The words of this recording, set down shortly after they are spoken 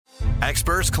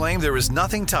Experts claim there is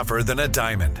nothing tougher than a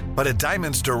diamond. But at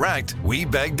Diamonds Direct, we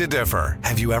beg to differ.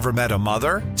 Have you ever met a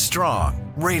mother?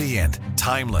 Strong, radiant,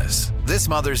 timeless. This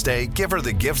Mother's Day, give her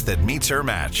the gift that meets her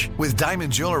match. With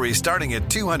diamond jewelry starting at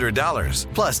 $200.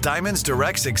 Plus Diamonds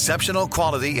Direct's exceptional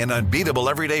quality and unbeatable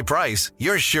everyday price,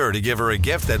 you're sure to give her a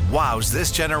gift that wows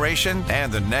this generation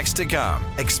and the next to come.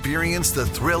 Experience the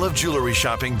thrill of jewelry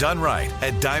shopping done right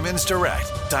at Diamonds Direct.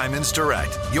 Diamonds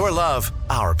Direct. Your love,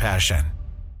 our passion.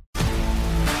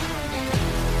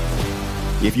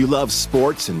 If you love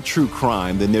sports and true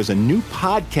crime, then there's a new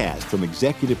podcast from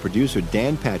executive producer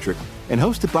Dan Patrick and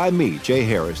hosted by me, Jay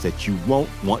Harris, that you won't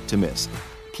want to miss.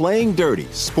 Playing Dirty: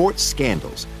 Sports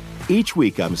Scandals. Each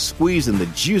week, I'm squeezing the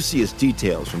juiciest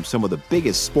details from some of the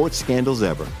biggest sports scandals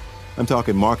ever. I'm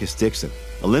talking Marcus Dixon,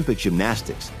 Olympic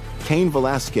gymnastics, Cain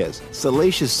Velasquez,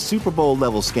 salacious Super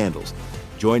Bowl-level scandals.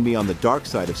 Join me on the dark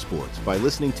side of sports by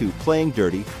listening to Playing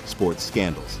Dirty: Sports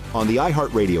Scandals on the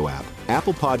iHeartRadio app,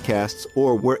 Apple Podcasts,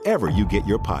 or wherever you get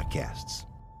your podcasts.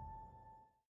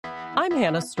 I'm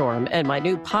Hannah Storm, and my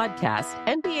new podcast,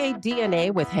 NBA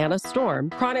DNA with Hannah Storm,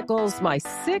 chronicles my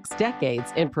 6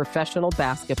 decades in professional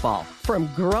basketball. From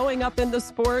growing up in the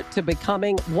sport to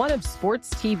becoming one of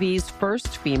sports TV's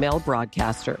first female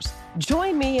broadcasters.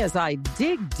 Join me as I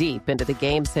dig deep into the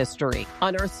game's history,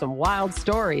 unearth some wild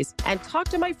stories, and talk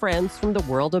to my friends from the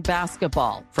world of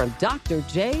basketball, from Dr.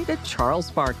 J to Charles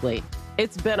Barkley.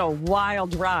 It's been a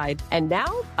wild ride, and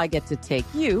now I get to take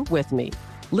you with me.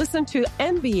 Listen to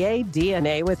NBA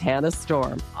DNA with Hannah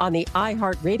Storm on the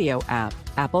iHeartRadio app,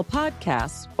 Apple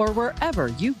Podcasts, or wherever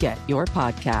you get your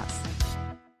podcasts.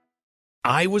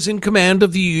 I was in command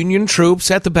of the Union troops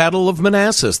at the Battle of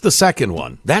Manassas, the second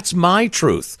one. That's my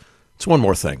truth. It's one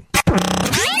more thing.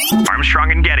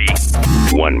 Armstrong and Getty.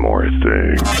 One more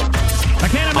thing.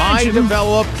 I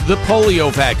developed the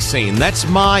polio vaccine. That's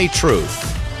my truth.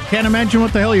 Can't imagine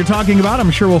what the hell you're talking about.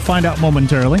 I'm sure we'll find out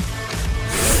momentarily.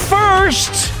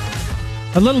 First,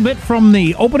 a little bit from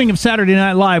the opening of Saturday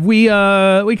Night Live. We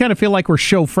kind of feel like we're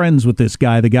show friends with this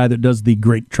guy, the guy that does the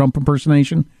great Trump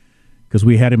impersonation, because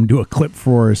we had him do a clip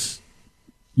for us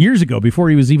years ago before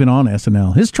he was even on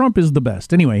SNL. His Trump is the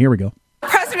best. Anyway, here we go.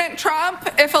 President Trump,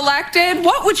 if elected,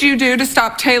 what would you do to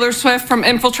stop Taylor Swift from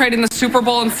infiltrating the Super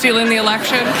Bowl and stealing the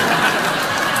election?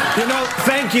 You know,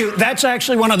 thank you. That's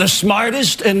actually one of the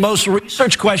smartest and most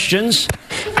researched questions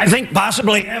I think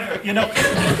possibly ever. You know,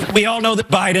 we all know that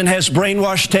Biden has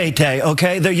brainwashed Tay-Tay,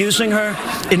 okay? They're using her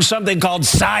in something called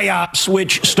PSYOPs,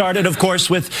 which started, of course,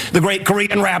 with the great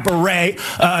Korean rapper Ray,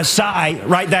 Psy,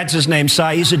 right? That's his name,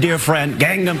 Psy. He's a dear friend.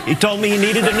 Gangnam. He told me he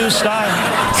needed a new style.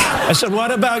 I said,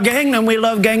 what about Gangnam? We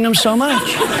love Gangnam so much.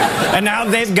 And now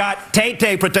they've got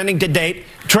Tay-Tay pretending to date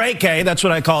Trey K, that's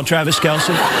what I call Travis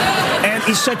Kelce. And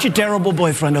he's such a terrible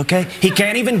boyfriend, okay? He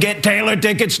can't even get Taylor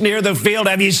tickets near the field.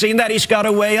 Have you seen that? He's got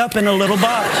her way up in a little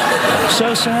box.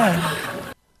 So sad.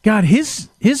 God, his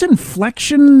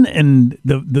inflection and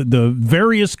the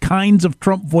various kinds of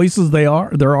Trump voices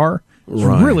there are is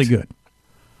really good.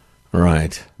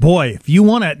 Right. Boy, if you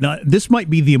want to, this might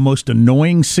be the most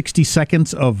annoying 60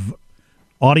 seconds of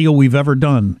audio we've ever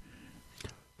done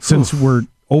since we're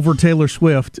over Taylor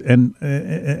Swift, and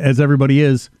as everybody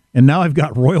is, and now I've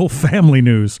got royal family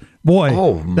news. Boy,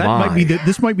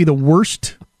 this might be the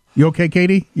worst. You okay,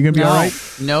 Katie? You gonna be all right?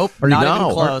 Nope. Not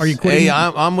even close. Are you quitting? Hey,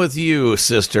 I'm with you,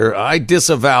 sister. I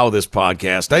disavow this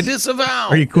podcast. I disavow.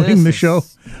 Are you quitting the show?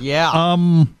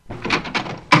 Yeah.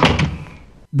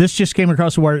 This just came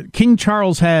across the wire. King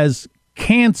Charles has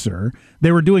cancer.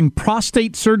 They were doing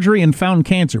prostate surgery and found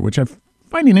cancer, which I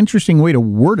find an interesting way to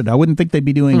word it. I wouldn't think they'd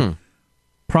be doing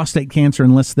prostate cancer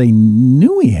unless they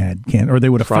knew he had cancer, or they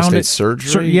would have found it. Prostate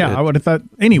surgery? I would have thought.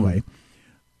 Anyway,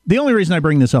 the only reason I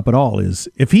bring this up at all is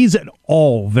if he's at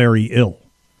all very ill,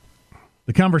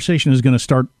 the conversation is going to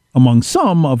start among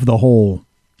some of the whole.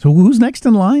 So who's next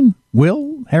in line?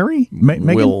 Will? Harry?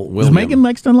 Meghan? Is Meghan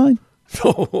next in line?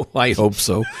 Oh, I hope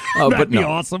so. That'd be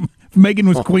awesome. If Meghan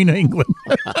was Queen of England.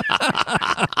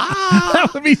 That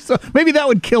would be so. Maybe that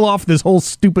would kill off this whole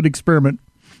stupid experiment.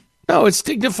 No, it's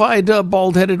dignified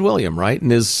bald-headed William, right?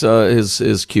 And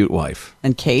his cute wife.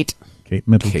 And Kate. Kate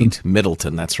Middleton. Kate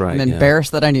Middleton, that's right. I'm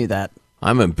embarrassed that I knew that.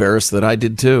 I'm embarrassed that I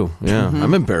did too. Yeah,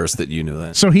 I'm embarrassed that you knew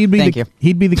that. So he'd be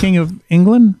the king of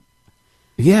England?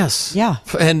 Yes. Yeah.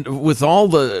 And with all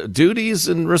the duties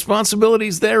and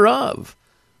responsibilities thereof.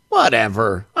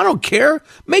 Whatever. I don't care.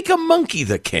 Make a monkey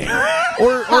the king.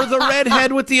 Or the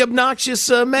redhead with the obnoxious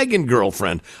Meghan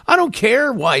girlfriend. I don't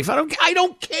care, wife. I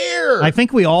don't care. I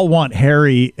think we all want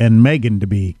Harry and Meghan to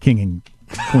be king and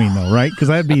queen, though, right? Because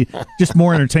that'd be just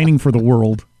more entertaining for the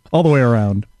world all the way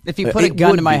around. If you put a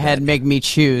gun to my head and make me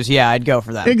choose, yeah, I'd go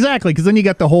for that. Exactly, because then you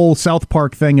got the whole South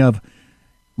Park thing of,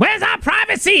 where's our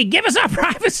privacy? Give us our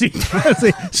privacy.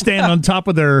 They stand on top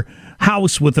of their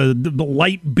house with a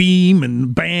light beam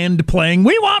and band playing.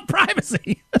 We want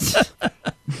privacy.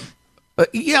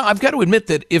 Yeah, I've got to admit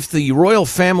that if the royal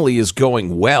family is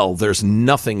going well, there's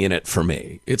nothing in it for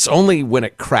me. It's only when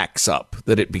it cracks up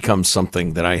that it becomes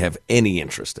something that I have any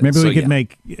interest in. Maybe we could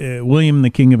make William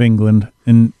the King of England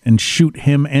and shoot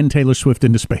him and Taylor Swift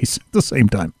into space at the same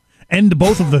time. End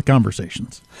both of the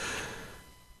conversations.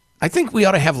 I think we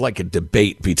ought to have like a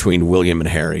debate between William and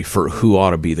Harry for who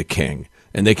ought to be the king.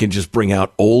 And they can just bring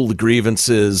out old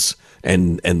grievances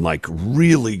and like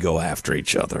really go after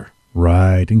each other.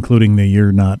 Right, including the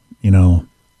you're not,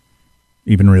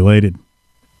 even related.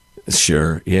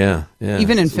 Sure, yeah.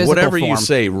 Even in physical whatever form. you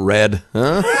say, red,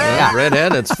 huh? Yeah.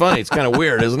 Redhead, it's funny. It's kind of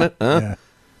weird, isn't it? Huh?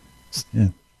 Yeah.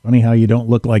 Funny how you don't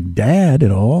look like Dad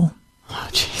at all. Oh,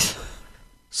 jeez.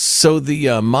 So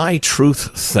the My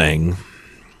Truth thing,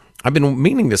 I've been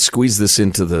meaning to squeeze this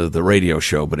into the radio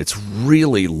show, but it's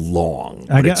really long.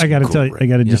 I got to tell you,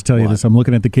 tell you this. I'm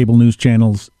looking at the cable news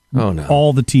channels. Oh, no.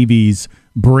 All the TVs.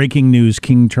 Breaking news,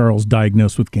 King Charles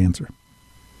diagnosed with cancer.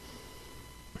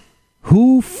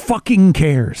 Who fucking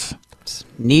cares?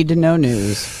 Need to know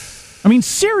news. I mean,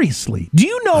 seriously. Do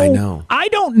you know? I know. I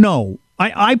don't know.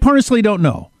 I personally don't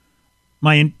know.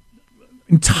 My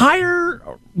entire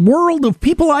world of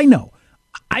people I know,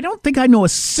 I don't think I know a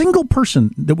single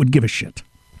person that would give a shit.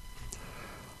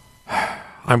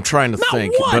 I'm trying to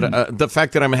think, one. but the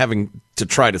fact that I'm having to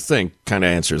try to think kind of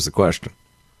answers the question.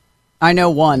 I know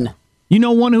one. You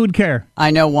know one who would care.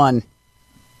 I know one.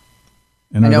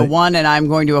 And I know one, and I'm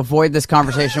going to avoid this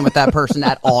conversation with that person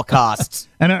at all costs.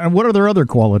 And what are their other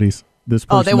qualities? This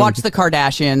person. Oh, they watch the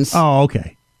Kardashians. Oh,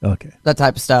 okay. That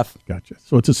type of stuff. Gotcha.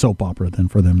 So it's a soap opera then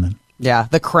for them then. Yeah,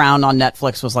 The Crown on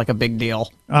Netflix was like a big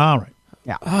deal. All right.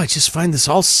 Yeah. Oh, I just find this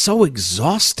all so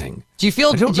exhausting. Do you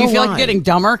feel like getting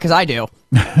dumber? Because I do.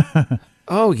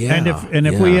 Oh yeah. And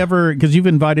if we ever, because you've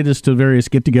invited us to various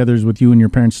get-togethers with you and your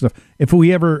parents stuff, if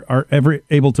we ever are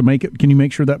able to make it, can you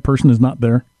make sure that person is not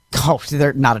there? Oh,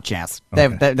 they're not a chance. Okay.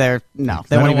 They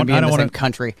won't even be in the same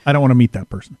country. I don't want to meet that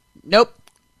person. Nope.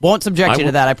 Won't subject you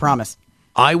to that, I promise.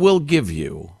 I will give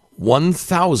you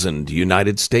 1,000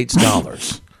 United States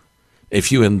dollars if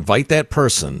you invite that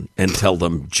person and tell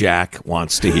them Jack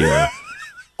wants to hear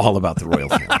all about the royal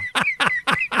family.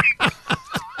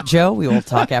 Joe, we will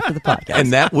talk after the podcast.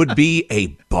 And that would be a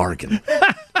bargain.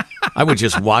 I would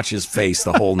just watch his face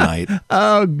the whole night.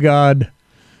 Oh, God.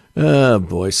 Oh,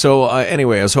 boy. So,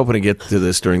 anyway, I was hoping to get to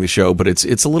this during the show, but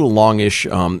it's a little longish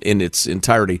in its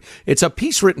entirety. It's a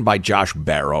piece written by Josh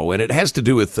Barrow, and it has to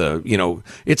do with,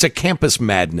 it's a campus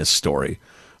madness story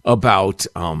about,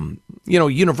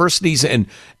 universities and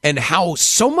how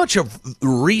so much of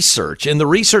research and the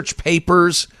research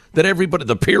papers that everybody,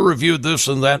 the peer-reviewed this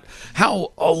and that,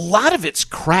 how a lot of it's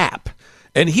crap.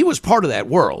 And he was part of that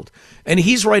world. And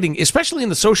he's writing, especially in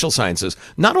the social sciences,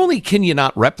 not only can you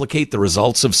not replicate the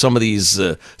results of some of these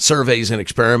surveys and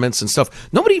experiments and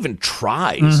stuff, nobody even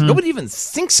tries. Mm-hmm. Nobody even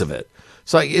thinks of it.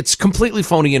 So it's completely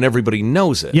phony and everybody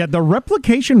knows it. Yeah, the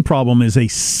replication problem is a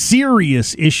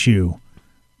serious issue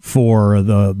for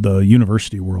the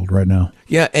university world right now.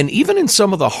 Yeah, and even in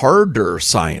some of the harder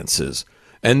sciences,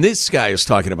 and this guy is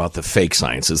talking about the fake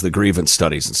sciences, the grievance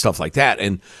studies and stuff like that,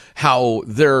 and how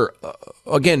they're,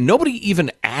 again, nobody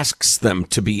even asks them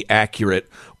to be accurate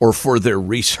or for their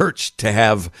research to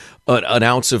have an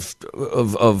ounce of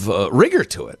rigor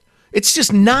to it. It's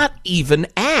just not even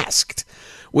asked,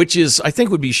 which is, I think,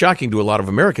 would be shocking to a lot of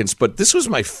Americans. But this was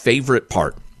my favorite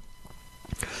part.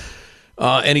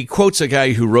 And he quotes a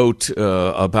guy who wrote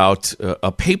about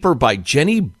a paper by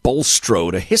Jenny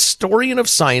Bulstrode, a historian of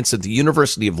science at the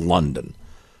University of London.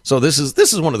 So this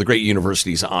is one of the great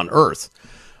universities on earth,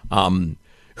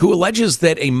 who alleges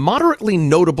that a moderately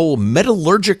notable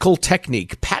metallurgical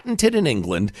technique patented in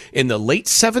England in the late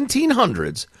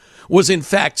 1700s was in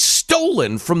fact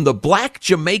stolen from the black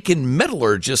Jamaican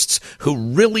metallurgists who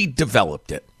really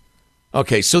developed it.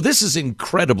 Okay, so this is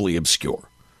incredibly obscure.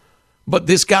 But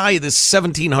this guy, this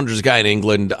 1700s guy in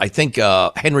England, I think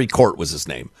Henry Court was his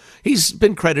name. He's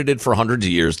been credited for hundreds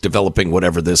of years developing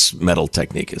whatever this metal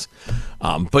technique is.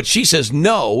 But she says,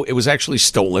 no, it was actually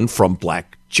stolen from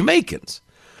black Jamaicans.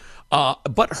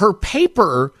 But her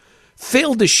paper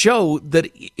failed to show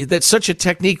that such a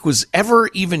technique was ever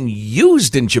even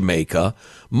used in Jamaica,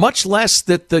 much less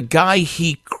that the guy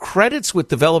he credits with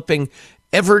developing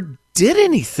ever did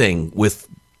anything with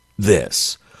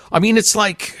this. I mean, it's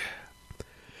like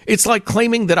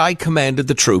claiming that I commanded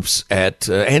the troops at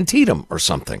Antietam or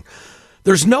something.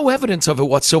 There's no evidence of it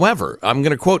whatsoever. I'm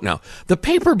going to quote now. The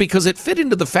paper, because it fit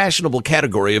into the fashionable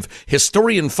category of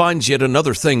historian finds yet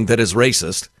another thing that is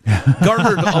racist,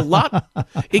 garnered a lot.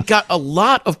 It got a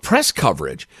lot of press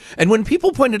coverage. And when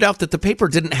people pointed out that the paper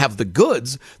didn't have the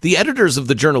goods, the editors of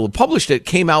the journal who published it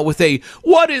came out with a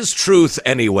 "what is truth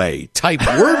anyway" type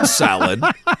word salad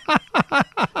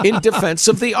in defense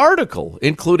of the article,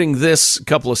 including this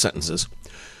couple of sentences.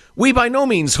 We by no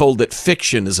means hold that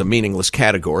fiction is a meaningless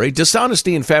category.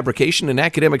 Dishonesty and fabrication in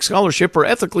academic scholarship are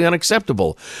ethically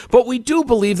unacceptable. But we do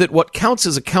believe that what counts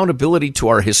as accountability to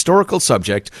our historical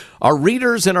subject, our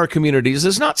readers and our communities,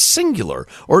 is not singular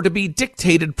or to be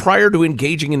dictated prior to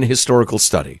engaging in historical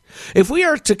study. If we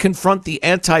are to confront the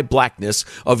anti-blackness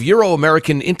of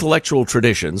Euro-American intellectual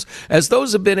traditions, as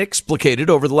those have been explicated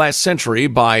over the last century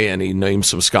by, and he names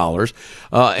some scholars,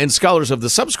 and scholars of the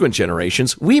subsequent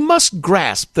generations, we must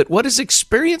grasp that what is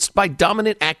experienced by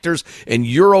dominant actors in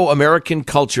Euro-American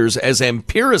cultures as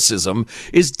empiricism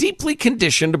is deeply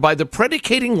conditioned by the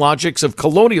predicating logics of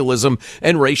colonialism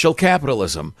and racial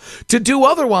capitalism. To do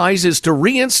otherwise is to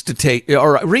reinstate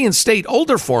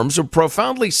older forms of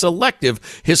profoundly selective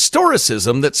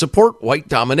historicism that support white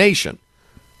domination.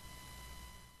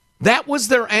 That was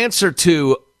their answer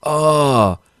to,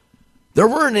 there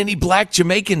weren't any black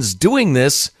Jamaicans doing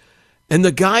this. And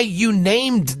the guy you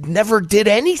named never did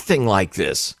anything like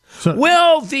this.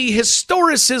 Well, the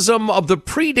historicism of the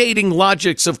predating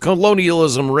logics of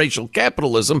colonialism, racial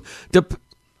capitalism.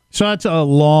 So that's a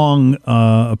long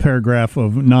paragraph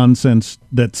of nonsense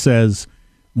that says,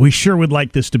 we sure would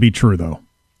like this to be true, though.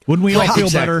 Wouldn't we all feel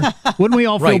better? Wouldn't we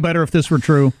all feel better if this were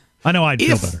true? I know I'd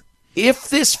feel better. If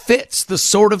this fits the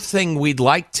sort of thing we'd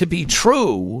like to be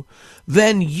true,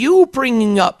 then you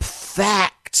bringing up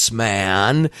facts,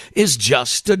 man, is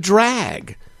just a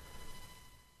drag.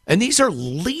 And these are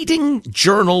leading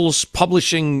journals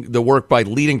publishing the work by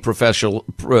leading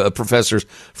professors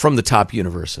from the top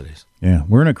universities. Yeah,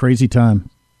 we're in a crazy time.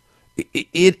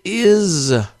 It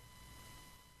is.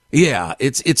 Yeah,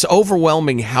 it's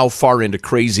overwhelming how far into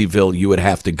Crazyville you would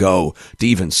have to go to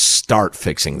even start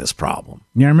fixing this problem.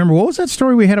 Yeah, I remember, what was that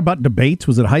story we had about debates?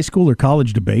 Was it high school or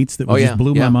college debates that just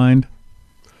blew my mind?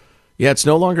 Yeah, it's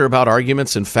no longer about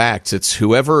arguments and facts. It's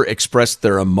whoever expressed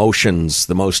their emotions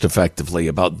the most effectively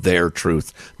about their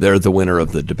truth. They're the winner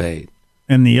of the debate.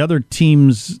 And the other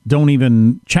teams don't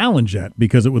even challenge that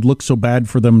because it would look so bad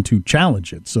for them to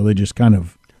challenge it. So they just kind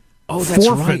of that's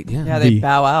forfeit. Right. Yeah, they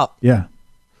bow out. Yeah.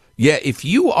 Yeah, if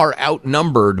you are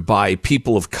outnumbered by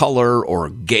people of color or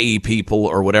gay people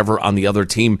or whatever on the other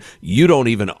team, you don't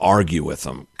even argue with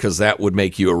them because that would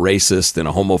make you a racist and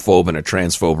a homophobe and a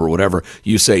transphobe or whatever.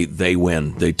 You say they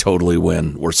win. They totally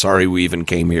win. We're sorry we even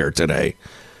came here today.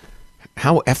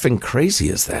 How effing crazy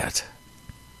is that?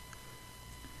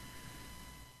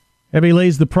 Heavy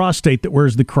lays the prostate that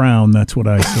wears the crown. That's what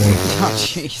I say. Oh,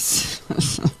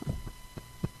 jeez.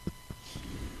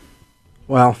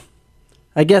 Well,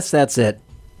 I guess that's it.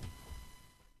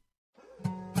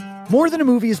 More Than a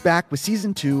Movie is back with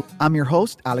Season 2. I'm your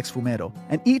host, Alex Fumero.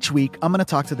 And each week, I'm going to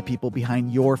talk to the people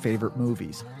behind your favorite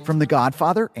movies. From The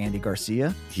Godfather, Andy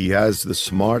Garcia. He has the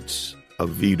smarts of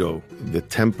Vito, the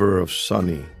temper of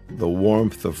Sonny, the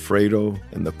warmth of Fredo,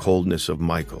 and the coldness of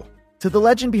Michael. To the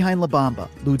legend behind La Bamba,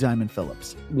 Lou Diamond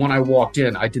Phillips. When I walked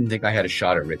in, I didn't think I had a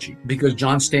shot at Richie because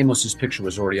John Stamos' picture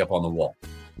was already up on the wall.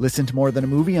 Listen to More Than a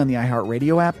Movie on the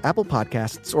iHeartRadio app, Apple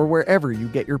Podcasts, or wherever you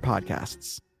get your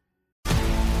podcasts.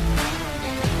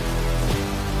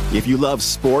 If you love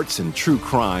sports and true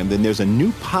crime, then there's a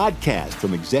new podcast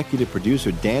from executive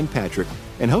producer Dan Patrick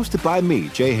and hosted by me,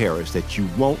 Jay Harris, that you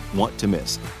won't want to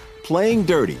miss. Playing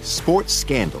Dirty: Sports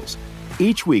Scandals.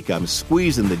 Each week, I'm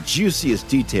squeezing the juiciest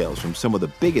details from some of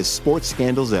the biggest sports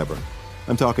scandals ever.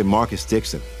 I'm talking Marcus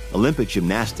Dixon, Olympic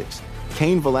gymnastics,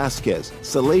 Cain Velasquez,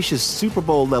 salacious Super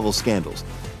Bowl-level scandals.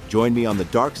 Join me on the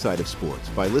dark side of sports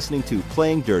by listening to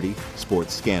Playing Dirty: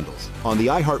 Sports Scandals on the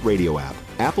iHeartRadio app,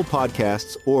 Apple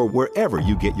Podcasts, or wherever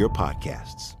you get your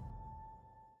podcasts.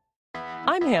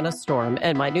 I'm Hannah Storm,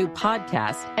 and my new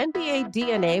podcast, NBA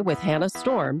DNA with Hannah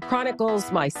Storm,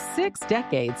 chronicles my 6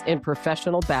 decades in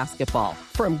professional basketball.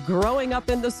 From growing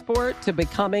up in the sport to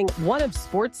becoming one of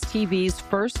sports TV's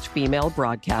first female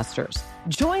broadcasters.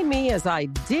 Join me as I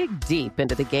dig deep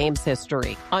into the game's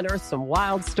history, unearth some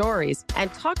wild stories,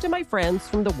 and talk to my friends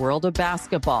from the world of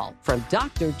basketball, from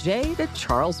Dr. J to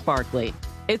Charles Barkley.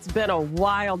 It's been a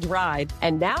wild ride,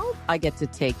 and now I get to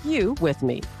take you with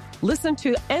me. Listen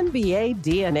to NBA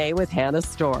DNA with Hannah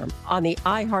Storm on the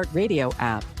iHeartRadio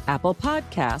app, Apple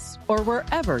Podcasts, or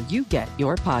wherever you get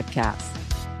your podcasts.